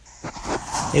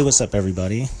Hey, what's up,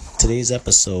 everybody? Today's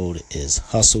episode is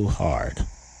Hustle Hard.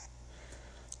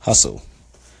 Hustle.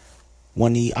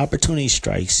 When the opportunity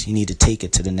strikes, you need to take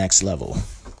it to the next level.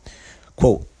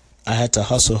 Quote, I had to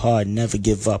hustle hard, never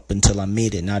give up until I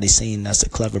made it. Now they saying that's a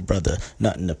clever brother,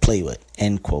 nothing to play with.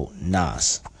 End quote.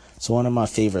 Nas. So one of my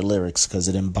favorite lyrics because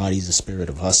it embodies the spirit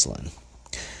of hustling.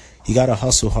 You got to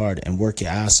hustle hard and work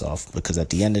your ass off because at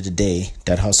the end of the day,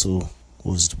 that hustle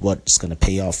was what's going to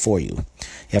pay off for you.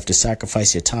 You have to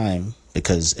sacrifice your time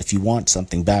because if you want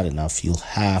something bad enough, you'll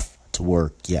have to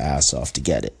work your ass off to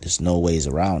get it. There's no ways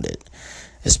around it.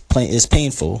 It's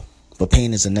painful, but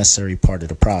pain is a necessary part of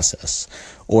the process,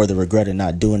 or the regret of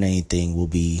not doing anything will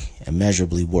be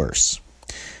immeasurably worse.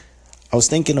 I was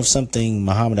thinking of something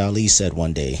Muhammad Ali said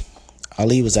one day.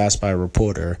 Ali was asked by a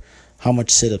reporter, how much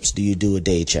sit-ups do you do a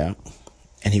day, champ?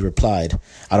 And he replied,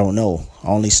 I don't know. I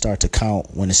only start to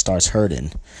count when it starts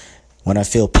hurting. When I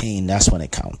feel pain, that's when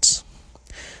it counts.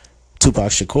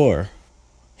 Tupac Shakur,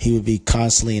 he would be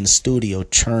constantly in the studio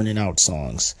churning out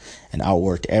songs and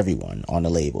outworked everyone on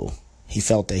the label. He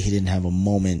felt that he didn't have a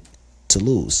moment to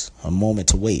lose, a moment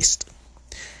to waste.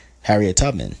 Harriet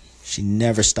Tubman, she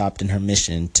never stopped in her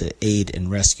mission to aid and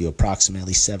rescue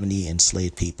approximately 70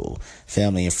 enslaved people,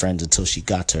 family and friends until she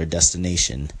got to her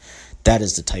destination. That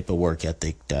is the type of work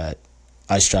ethic that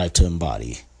I strive to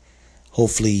embody.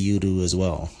 Hopefully you do as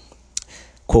well.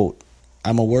 Quote,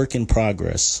 I'm a work in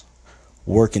progress,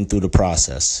 working through the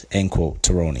process. End quote,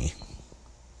 Taroni.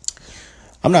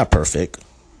 I'm not perfect,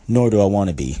 nor do I want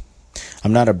to be.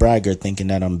 I'm not a bragger thinking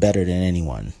that I'm better than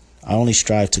anyone. I only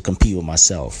strive to compete with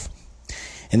myself.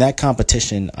 In that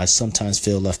competition, I sometimes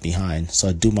feel left behind, so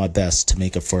I do my best to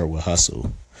make up for it with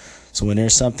hustle. So when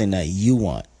there's something that you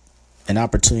want, an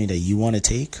opportunity that you want to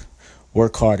take,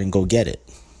 work hard and go get it.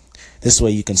 This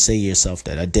way you can say to yourself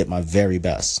that I did my very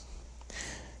best.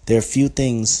 There are few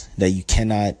things that you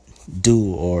cannot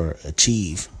do or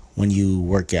achieve when you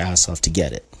work your ass off to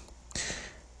get it.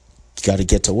 You got to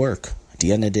get to work. At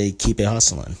the end of the day, keep it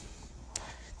hustling.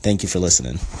 Thank you for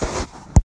listening.